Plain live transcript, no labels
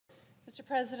Mr.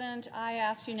 President, I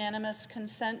ask unanimous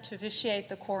consent to vitiate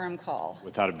the quorum call.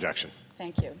 Without objection.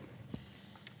 Thank you.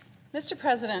 Mr.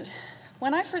 President,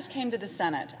 when I first came to the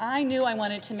Senate, I knew I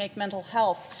wanted to make mental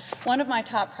health one of my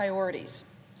top priorities.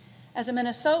 As a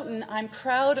Minnesotan, I'm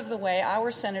proud of the way our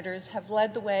senators have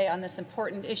led the way on this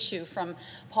important issue, from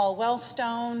Paul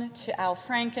Wellstone to Al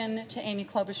Franken to Amy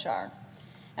Klobuchar.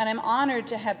 And I'm honored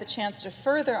to have the chance to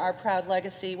further our proud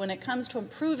legacy when it comes to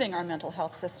improving our mental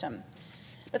health system.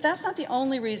 But that's not the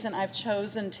only reason I've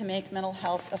chosen to make mental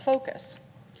health a focus.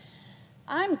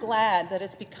 I'm glad that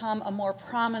it's become a more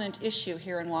prominent issue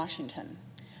here in Washington,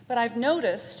 but I've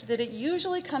noticed that it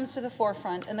usually comes to the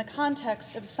forefront in the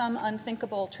context of some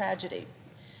unthinkable tragedy.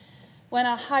 When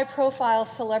a high-profile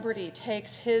celebrity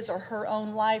takes his or her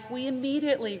own life, we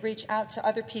immediately reach out to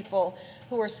other people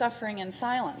who are suffering in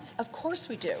silence. Of course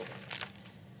we do.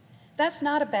 That's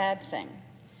not a bad thing.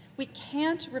 We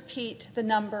can't repeat the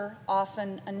number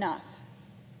often enough.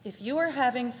 If you are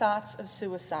having thoughts of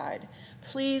suicide,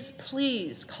 please,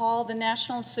 please call the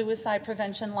National Suicide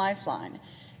Prevention Lifeline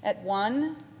at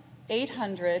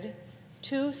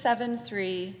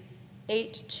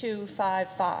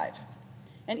 1-800-273-8255.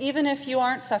 And even if you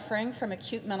aren't suffering from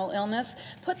acute mental illness,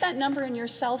 put that number in your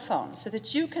cell phone so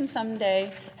that you can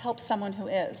someday help someone who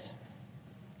is.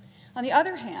 On the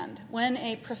other hand, when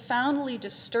a profoundly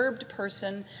disturbed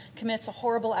person commits a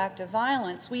horrible act of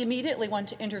violence, we immediately want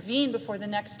to intervene before the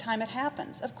next time it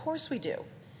happens. Of course we do.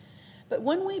 But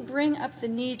when we bring up the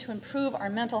need to improve our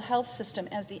mental health system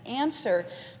as the answer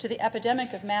to the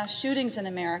epidemic of mass shootings in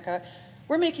America,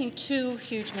 we're making two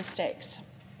huge mistakes.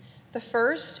 The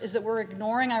first is that we're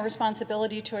ignoring our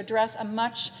responsibility to address a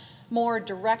much more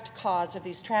direct cause of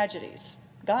these tragedies: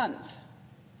 guns.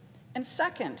 And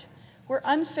second, we're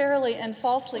unfairly and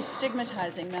falsely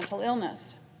stigmatizing mental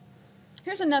illness.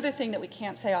 Here's another thing that we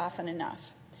can't say often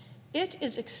enough. It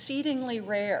is exceedingly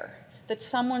rare that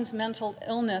someone's mental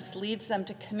illness leads them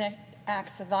to commit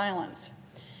acts of violence.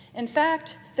 In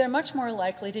fact, they're much more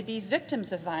likely to be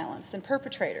victims of violence than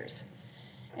perpetrators.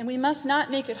 And we must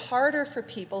not make it harder for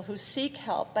people who seek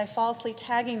help by falsely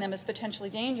tagging them as potentially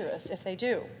dangerous if they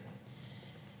do.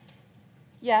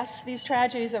 Yes, these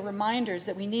tragedies are reminders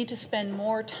that we need to spend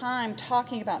more time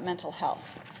talking about mental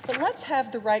health, but let's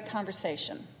have the right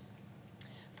conversation.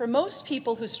 For most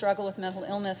people who struggle with mental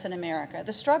illness in America,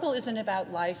 the struggle isn't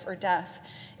about life or death.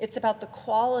 It's about the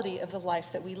quality of the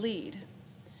life that we lead.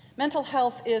 Mental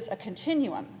health is a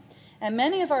continuum, and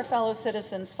many of our fellow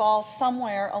citizens fall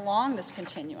somewhere along this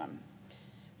continuum.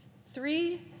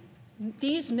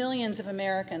 These millions of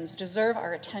Americans deserve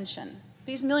our attention.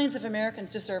 These millions of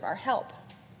Americans deserve our help.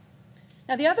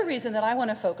 Now, the other reason that I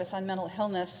want to focus on mental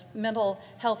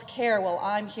health care while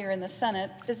I'm here in the Senate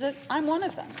is that I'm one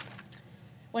of them.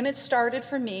 When it started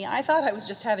for me, I thought I was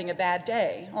just having a bad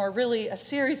day, or really a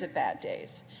series of bad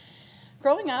days.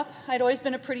 Growing up, I'd always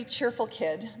been a pretty cheerful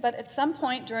kid, but at some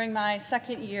point during my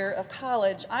second year of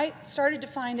college, I started to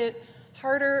find it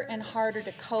harder and harder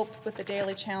to cope with the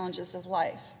daily challenges of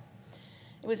life.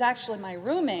 It was actually my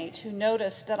roommate who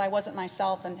noticed that I wasn't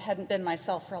myself and hadn't been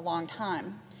myself for a long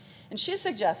time. And she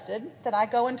suggested that I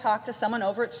go and talk to someone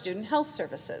over at Student Health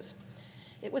Services.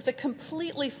 It was a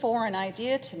completely foreign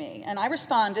idea to me, and I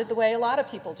responded the way a lot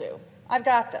of people do: I've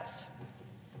got this.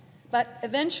 But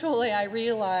eventually I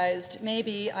realized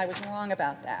maybe I was wrong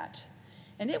about that.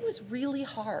 And it was really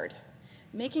hard.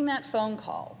 Making that phone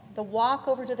call, the walk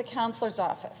over to the counselor's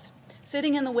office,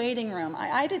 sitting in the waiting room,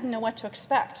 I didn't know what to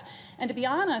expect. And to be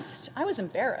honest, I was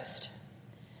embarrassed.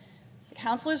 The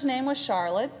counselor's name was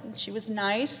Charlotte, and she was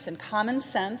nice and common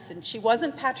sense, and she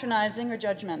wasn't patronizing or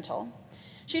judgmental.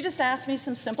 She just asked me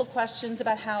some simple questions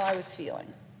about how I was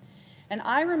feeling. And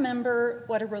I remember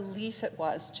what a relief it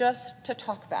was just to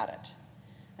talk about it.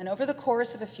 And over the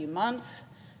course of a few months,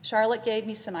 Charlotte gave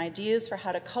me some ideas for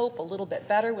how to cope a little bit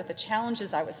better with the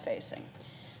challenges I was facing.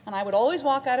 And I would always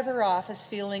walk out of her office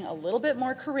feeling a little bit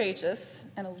more courageous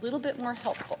and a little bit more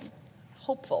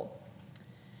hopeful.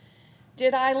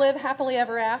 Did I live happily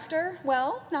ever after?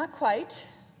 Well, not quite.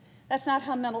 That's not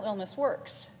how mental illness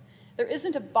works. There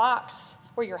isn't a box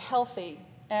where you're healthy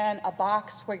and a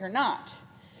box where you're not.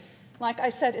 Like I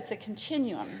said, it's a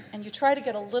continuum, and you try to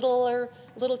get a little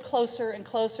closer and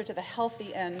closer to the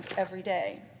healthy end every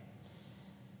day.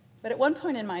 But at one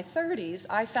point in my 30s,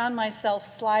 I found myself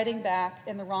sliding back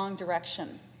in the wrong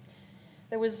direction.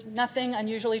 There was nothing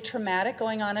unusually traumatic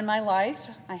going on in my life.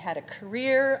 I had a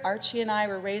career. Archie and I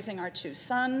were raising our two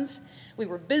sons. We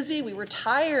were busy, we were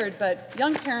tired, but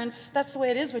young parents, that's the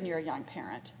way it is when you're a young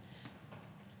parent.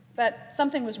 But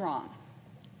something was wrong.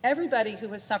 Everybody who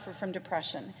has suffered from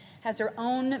depression has their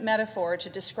own metaphor to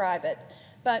describe it.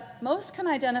 but most can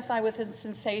identify with the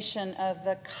sensation of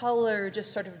the color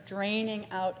just sort of draining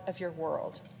out of your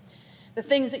world. The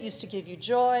things that used to give you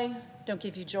joy don't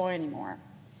give you joy anymore.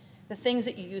 The things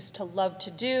that you used to love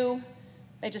to do,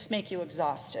 they just make you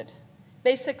exhausted.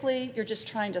 Basically, you're just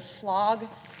trying to slog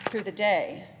through the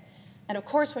day. And of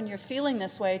course, when you're feeling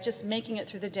this way, just making it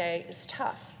through the day is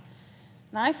tough.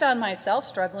 And I found myself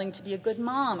struggling to be a good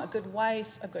mom, a good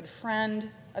wife, a good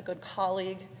friend, a good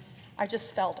colleague. I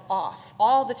just felt off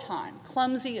all the time,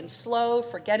 clumsy and slow,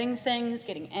 forgetting things,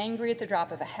 getting angry at the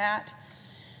drop of a hat.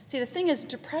 See, the thing is,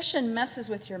 depression messes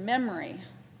with your memory,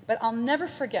 but I'll never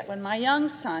forget when my young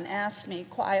son asked me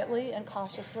quietly and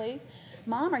cautiously,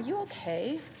 "Mom, are you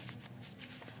okay?"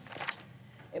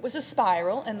 It was a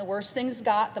spiral, and the worse things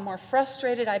got, the more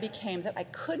frustrated I became that I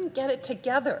couldn't get it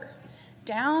together.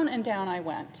 Down and down I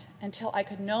went until I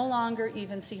could no longer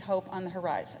even see hope on the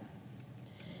horizon.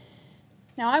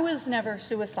 Now, I was never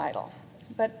suicidal,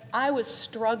 but I was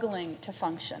struggling to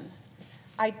function.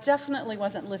 I definitely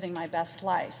wasn't living my best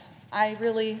life. I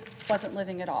really wasn't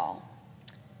living at all.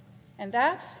 And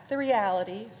that's the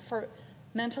reality for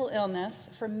mental illness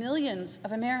for millions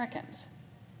of Americans.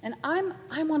 And I'm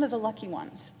one of the lucky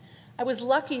ones. I was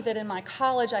lucky that in my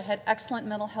college I had excellent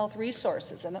mental health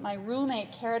resources and that my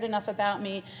roommate cared enough about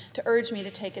me to urge me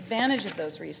to take advantage of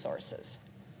those resources.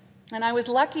 And I was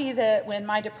lucky that when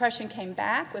my depression came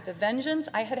back with a vengeance,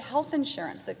 I had health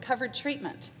insurance that covered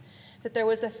treatment, that there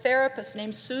was a therapist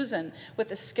named Susan with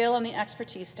the skill and the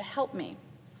expertise to help me.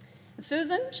 And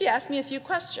Susan, she asked me a few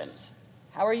questions.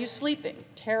 How are you sleeping?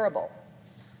 Terrible.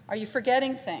 Are you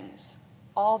forgetting things?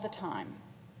 All the time.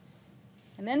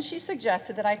 And then she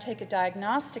suggested that I take a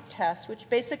diagnostic test, which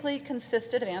basically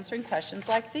consisted of answering questions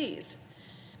like these.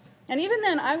 And even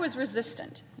then, I was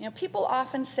resistant. You know, people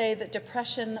often say that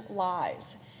depression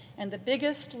lies, and the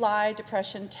biggest lie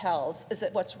depression tells is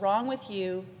that what's wrong with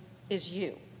you is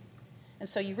you. And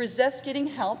so you resist getting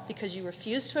help because you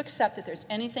refuse to accept that there's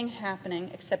anything happening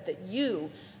except that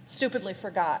you stupidly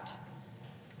forgot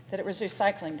that it was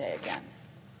recycling day again.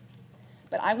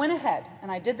 But I went ahead and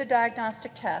I did the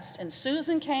diagnostic test, and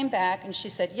Susan came back and she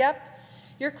said, "Yep,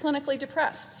 you're clinically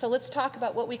depressed, so let's talk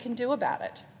about what we can do about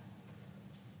it."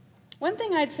 One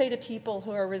thing I'd say to people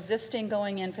who are resisting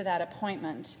going in for that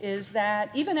appointment is that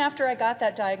even after I got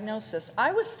that diagnosis,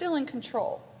 I was still in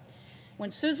control.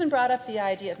 When Susan brought up the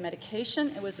idea of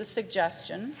medication, it was a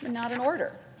suggestion and not an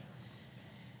order.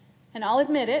 And I'll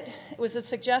admit it, it was a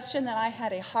suggestion that I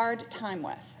had a hard time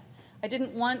with. I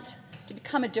didn't want to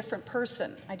become a different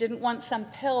person. I didn't want some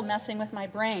pill messing with my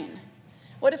brain.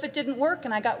 What if it didn't work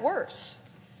and I got worse?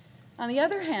 On the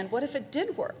other hand, what if it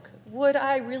did work? Would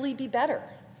I really be better?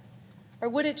 Or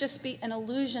would it just be an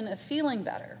illusion of feeling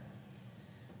better?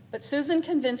 But Susan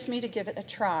convinced me to give it a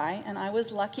try, and I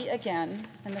was lucky again,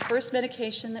 and the first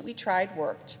medication that we tried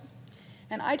worked.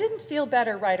 And I didn't feel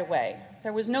better right away.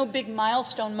 There was no big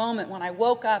milestone moment when I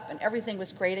woke up and everything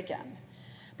was great again.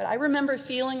 But I remember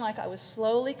feeling like I was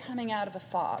slowly coming out of a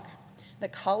fog. The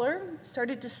color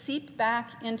started to seep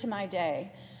back into my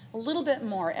day a little bit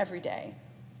more every day.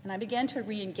 And I began to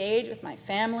re-engage with my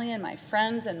family and my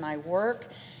friends and my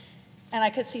work, and I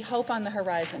could see hope on the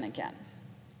horizon again.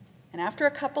 And after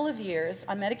a couple of years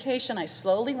on medication, I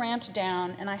slowly ramped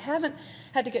down, and I haven't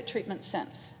had to get treatment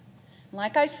since.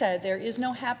 Like I said, there is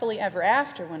no happily ever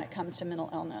after when it comes to mental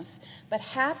illness, but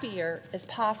happier is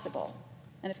possible.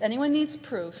 And if anyone needs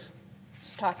proof,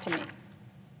 just talk to me.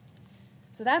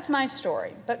 So that's my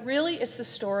story, but really it's the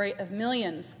story of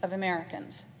millions of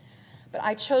Americans. But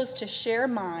I chose to share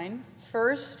mine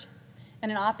first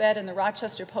in an op-ed in the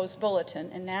Rochester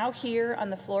Post-Bulletin, and now here on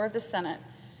the floor of the Senate,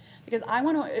 because I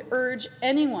want to urge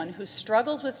anyone who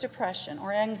struggles with depression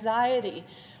or anxiety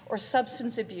or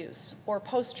substance abuse or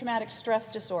post-traumatic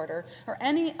stress disorder or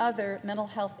any other mental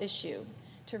health issue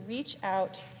to reach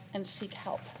out and seek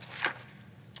help.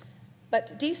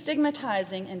 But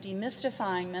destigmatizing and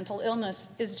demystifying mental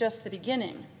illness is just the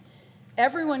beginning.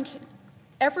 Everyone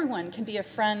can be a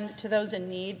friend to those in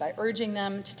need by urging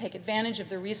them to take advantage of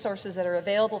the resources that are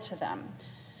available to them.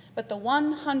 But the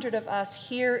 100 of us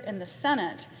here in the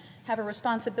Senate have a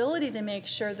responsibility to make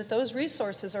sure that those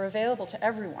resources are available to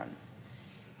everyone.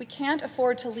 We can't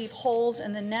afford to leave holes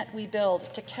in the net we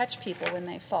build to catch people when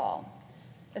they fall,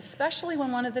 especially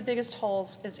when one of the biggest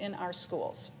holes is in our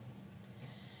schools.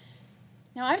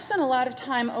 Now, I've spent a lot of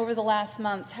time over the last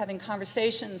months having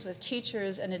conversations with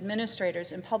teachers and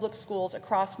administrators in public schools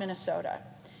across Minnesota.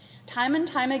 Time and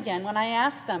time again, when I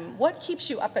ask them, what keeps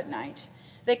you up at night,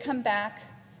 they come back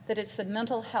that it's the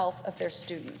mental health of their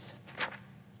students.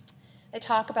 They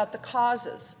talk about the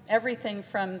causes, everything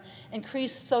from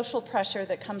increased social pressure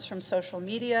that comes from social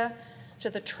media, to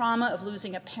the trauma of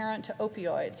losing a parent to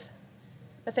opioids.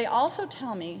 But they also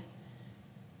tell me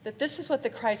that this is what the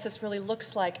crisis really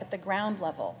looks like at the ground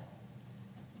level.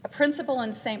 A principal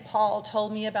in St. Paul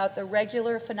told me about the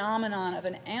regular phenomenon of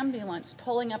an ambulance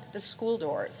pulling up at the school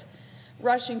doors,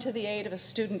 rushing to the aid of a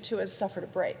student who has suffered a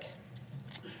break.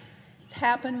 It's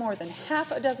happened more than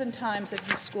half a dozen times at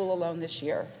his school alone this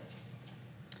year.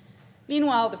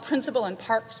 Meanwhile, the principal in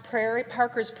Parker's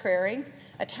Prairie,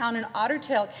 a town in Otter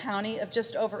Tail County of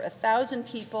just over 1,000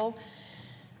 people,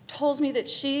 told me that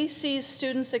she sees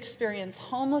students experience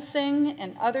homelessing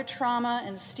and other trauma,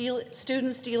 and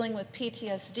students dealing with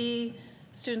PTSD,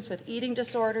 students with eating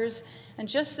disorders, and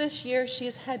just this year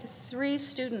she's had 3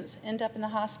 students end up in the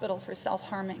hospital for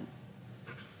self-harming.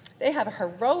 They have a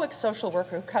heroic social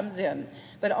worker who comes in,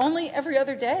 but only every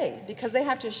other day because they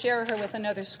have to share her with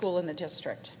another school in the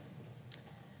district.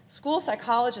 School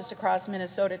psychologists across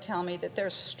Minnesota tell me that they're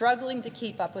struggling to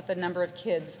keep up with the number of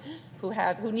kids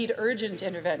who need urgent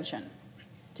intervention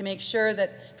to make sure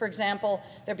that, for example,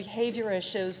 their behavior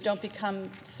issues don't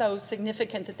become so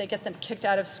significant that they get them kicked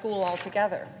out of school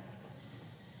altogether.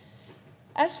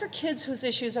 As for kids whose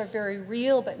issues are very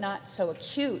real but not so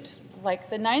acute, like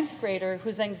the 9th grader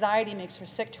whose anxiety makes her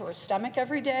sick to her stomach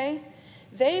every day,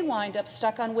 they wind up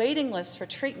stuck on waiting lists for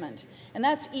treatment. And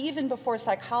that's even before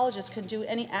psychologists can do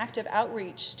any active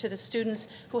outreach to the students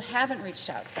who haven't reached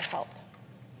out for help.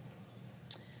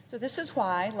 So this is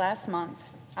why last month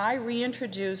I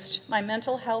reintroduced my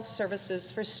Mental Health Services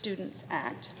for Students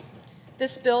Act.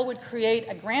 This bill would create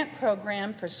a grant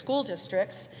program for school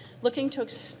districts looking to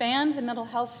expand the mental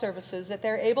health services that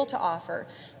they're able to offer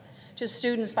to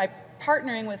students by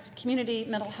partnering with community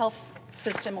mental health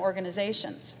system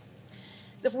organizations.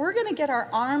 So if we're going to get our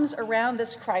arms around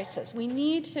this crisis, we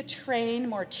need to train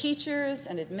more teachers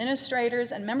and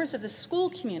administrators and members of the school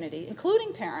community,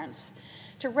 including parents,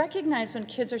 to recognize when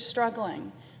kids are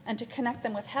struggling and to connect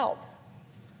them with help.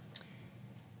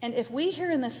 And if we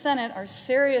here in the Senate are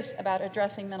serious about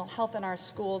addressing mental health in our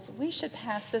schools, we should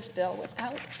pass this bill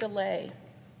without delay.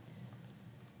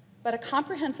 But a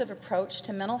comprehensive approach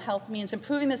to mental health means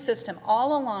improving the system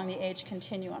all along the age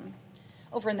continuum.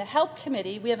 Over in the Help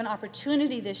Committee, we have an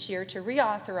opportunity this year to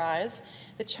reauthorize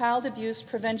the Child Abuse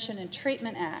Prevention and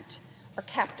Treatment Act, or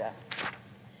CAPTA.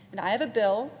 And I have a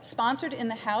bill sponsored in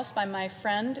the House by my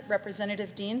friend,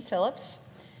 Representative Dean Phillips,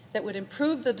 that would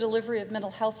improve the delivery of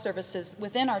mental health services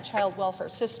within our child welfare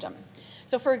system.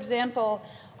 So, for example,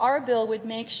 our bill would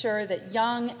make sure that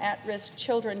young, at-risk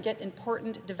children get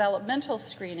important developmental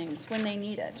screenings when they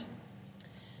need it.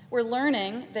 We're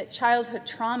learning that childhood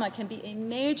trauma can be a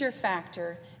major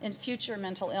factor in future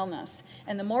mental illness.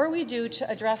 And the more we do to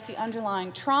address the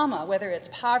underlying trauma, whether it's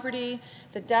poverty,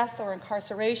 the death or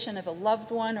incarceration of a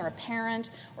loved one or a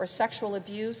parent, or sexual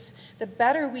abuse, the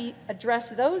better we address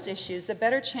those issues, the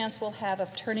better chance we'll have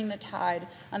of turning the tide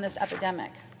on this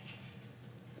epidemic.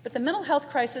 But the mental health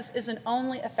crisis isn't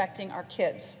only affecting our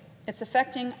kids, it's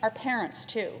affecting our parents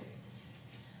too.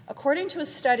 According to a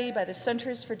study by the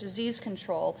Centers for Disease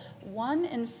Control, 1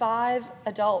 in 5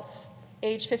 adults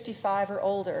age 55 or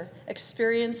older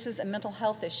experiences a mental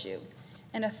health issue,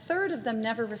 and 1/3 of them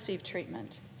never receive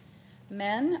treatment.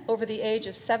 Men over the age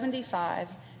of 75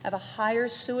 have a higher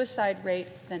suicide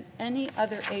rate than any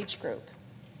other age group.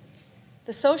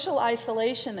 The social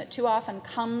isolation that too often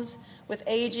comes with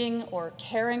aging or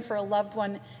caring for a loved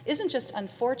one isn't just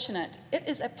unfortunate, it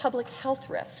is a public health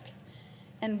risk.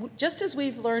 And just as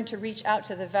we've learned to reach out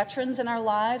to the veterans in our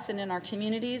lives and in our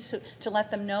communities to let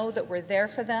them know that we're there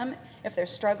for them if they're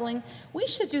struggling, we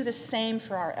should do the same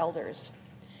for our elders.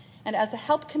 And as the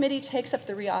Help Committee takes up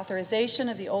the reauthorization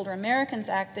of the Older Americans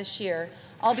Act this year,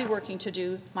 I'll be working to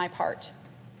do my part.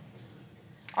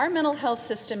 Our mental health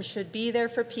system should be there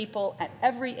for people at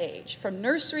every age, from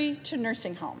nursery to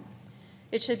nursing home.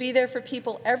 It should be there for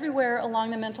people everywhere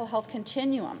along the mental health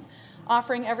continuum,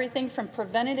 offering everything from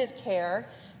preventative care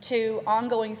to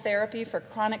ongoing therapy for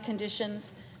chronic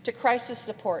conditions to crisis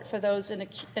support for those in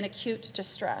acute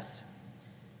distress.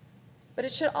 But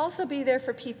it should also be there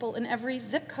for people in every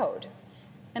zip code.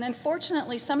 And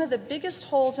unfortunately, some of the biggest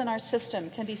holes in our system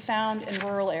can be found in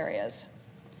rural areas.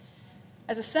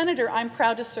 As a senator, I'm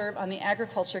proud to serve on the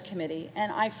Agriculture Committee,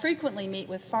 and I frequently meet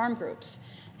with farm groups.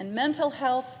 And mental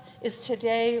health is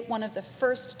today one of the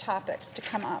first topics to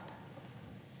come up.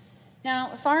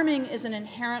 Now, farming is an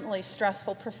inherently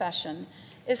stressful profession,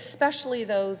 especially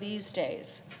though these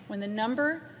days, when the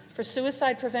number for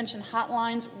suicide prevention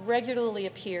hotlines regularly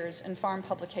appears in farm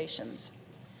publications.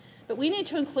 But we need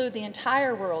to include the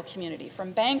entire rural community,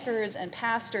 from bankers and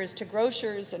pastors to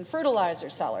grocers and fertilizer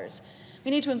sellers.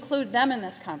 We need to include them in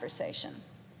this conversation.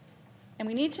 And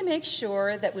we need to make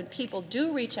sure that when people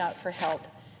do reach out for help,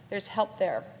 there's help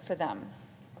there for them.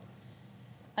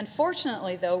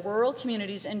 Unfortunately, though, rural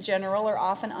communities in general are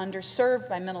often underserved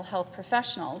by mental health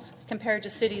professionals compared to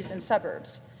cities and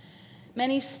suburbs.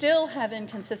 Many still have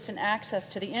inconsistent access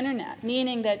to the internet,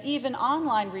 meaning that even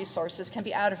online resources can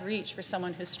be out of reach for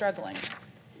someone who's struggling.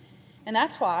 And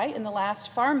that's why, in the last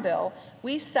Farm Bill,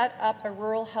 we set up a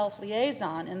rural health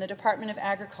liaison in the Department of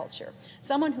Agriculture,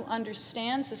 someone who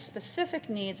understands the specific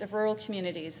needs of rural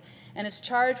communities and is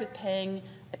charged with paying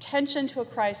attention to a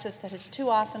crisis that has too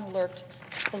often lurked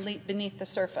beneath the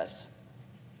surface.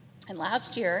 And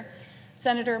last year,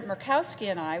 Senator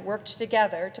Murkowski and I worked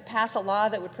together to pass a law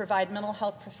that would provide mental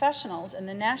health professionals in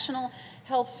the National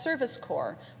Health Service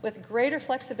Corps with greater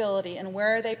flexibility in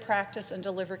where they practice and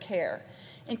deliver care,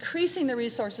 increasing the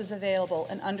resources available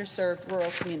in underserved rural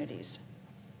communities.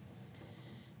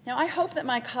 Now, I hope that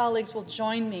my colleagues will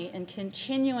join me in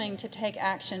continuing to take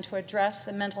action to address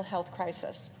the mental health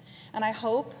crisis, and I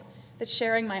hope that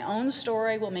sharing my own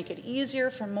story will make it easier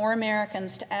for more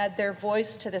Americans to add their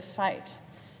voice to this fight.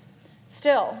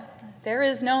 Still, there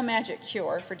is no magic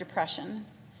cure for depression.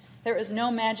 There is no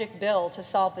magic bill to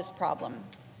solve this problem.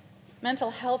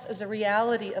 Mental health is a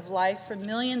reality of life for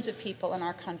millions of people in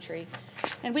our country,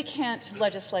 and we can't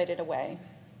legislate it away.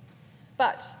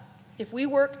 But if we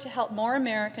work to help more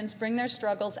Americans bring their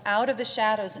struggles out of the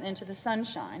shadows and into the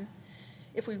sunshine,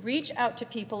 if we reach out to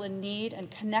people in need and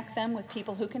connect them with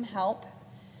people who can help,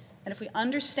 and if we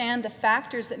understand the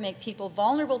factors that make people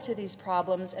vulnerable to these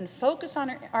problems and focus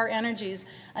on our energies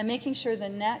on making sure the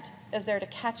net is there to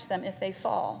catch them if they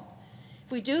fall,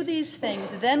 if we do these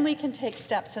things, then we can take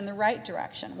steps in the right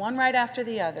direction, one right after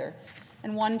the other,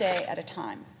 and one day at a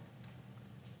time.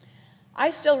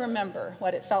 I still remember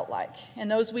what it felt like in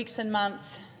those weeks and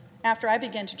months after I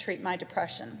began to treat my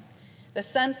depression. The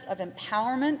sense of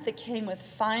empowerment that came with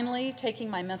finally taking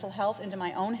my mental health into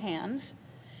my own hands,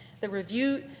 the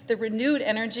renewed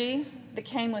energy that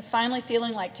came with finally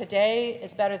feeling like today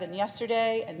is better than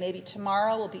yesterday and maybe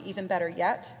tomorrow will be even better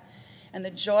yet, and the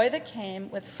joy that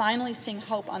came with finally seeing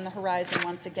hope on the horizon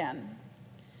once again.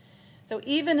 So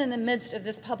even in the midst of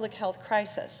this public health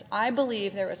crisis, I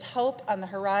believe there is hope on the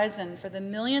horizon for the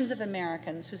millions of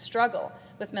Americans who struggle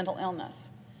with mental illness,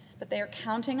 but they are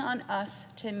counting on us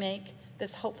to make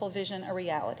this hopeful vision a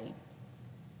reality.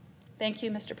 Thank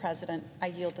you, Mr. President. I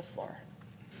yield the floor.